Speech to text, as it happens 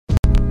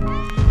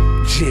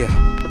Yeah,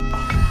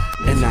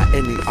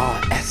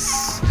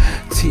 N-I-N-E-R-S,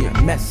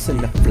 TMS in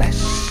the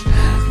flesh.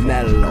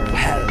 Mellow,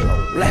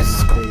 hello,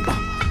 let's go.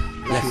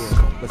 Let's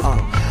go.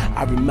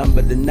 I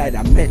remember the night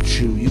I met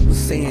you. You was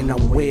saying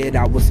I'm weird,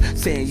 I was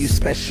saying you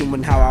special,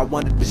 and how I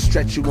wanted to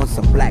stretch you on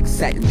some black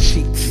satin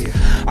sheets.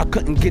 I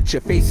couldn't get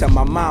your face out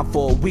my mind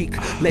for a week.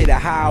 Later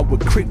how I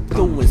would creep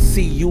through and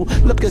see you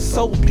looking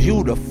so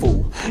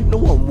beautiful,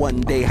 knowing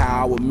one day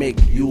how I would make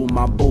you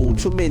my boo.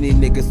 Too many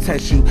niggas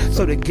test you,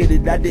 so to get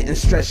it I didn't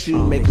stress you.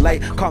 Make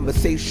light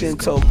conversation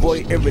to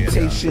avoid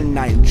irritation.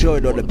 I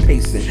enjoyed all the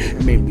pacing,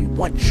 it made me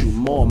want you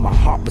more. My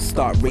heart would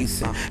start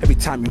racing every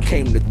time you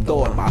came to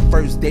thought. My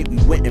first date we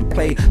went and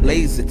played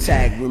laser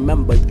tag.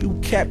 Remember you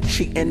kept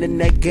cheating in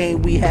that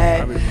game we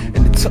had,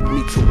 and it took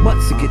me 2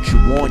 months to get you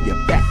on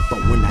your back. But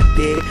when I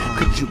did,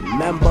 could you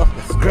remember,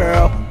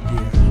 girl?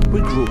 We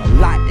grew a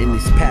lot in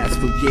these past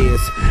few years,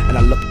 and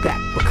I look back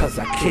because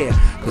I care,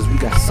 cause we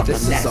got something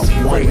that's a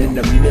 1 in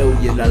a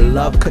million. A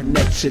love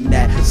connection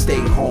that stay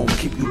home,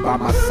 keep you by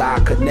my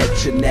side,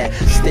 connection that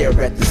stare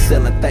at the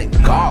ceiling, thank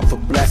God for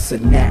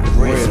blessing that.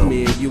 Real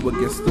me and you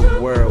against the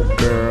world,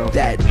 girl.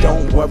 That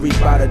don't worry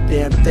about a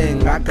damn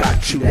thing, I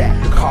got you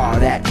that car,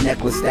 that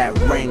necklace, that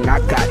ring, I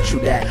got you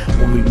that.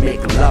 When we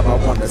make love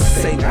I wanna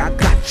sing, I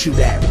got you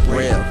that.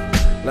 Real,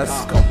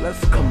 let's go,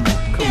 come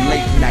on.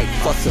 Late night,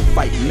 fuss and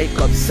fight,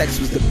 makeup, sex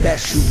was the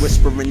best. You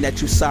whispering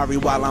that you sorry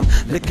while I'm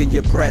licking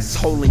your breasts,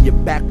 holding your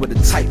back with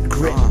a tight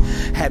grip.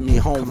 Had me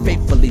home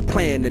faithfully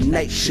playing the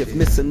night shift,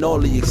 missing all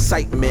the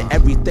excitement.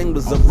 Everything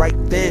was alright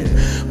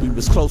then. We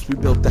was close, we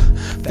built the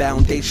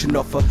foundation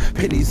off of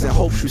pennies and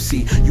hopes. You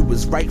see, you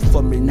was right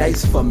for me,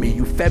 nice for me.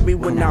 You fed me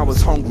when I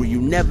was hungry.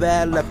 You never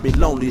had left me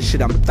lonely.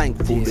 Shit, I'm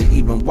thankful to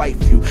even wife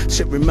you.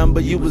 Shit, remember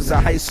you was in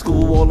high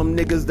school, all them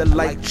niggas that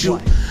liked you.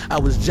 I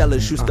was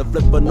jealous, used to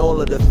flip on all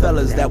of the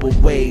fellas that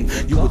would wave.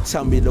 You would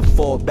tell me to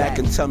fall back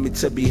and tell me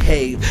to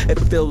behave. It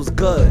feels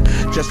good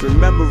just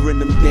remembering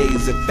them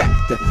days. In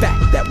fact, the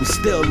fact that we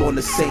still on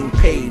the same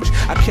page,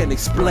 I can't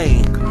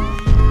explain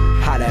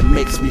how that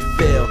makes me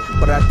feel,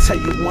 but I tell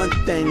you one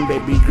thing,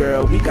 baby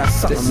girl, we got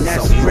something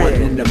that's real. 1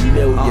 in a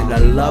million, a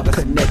love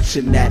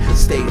connection that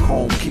stay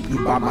home, keep you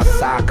by my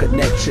side,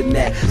 connection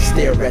that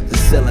stare at the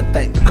ceiling,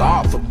 thank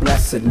God for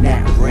blessing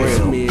that.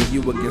 Real me and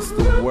you against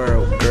the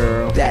world,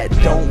 girl. That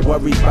don't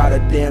worry about a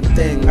damn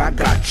thing, I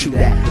got you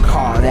that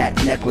car,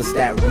 that necklace,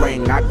 that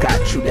ring, I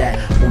got you that.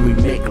 When we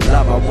make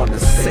love I wanna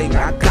sing,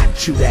 I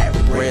got you that.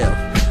 Real,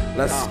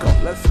 let's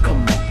go,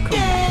 come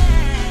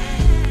on.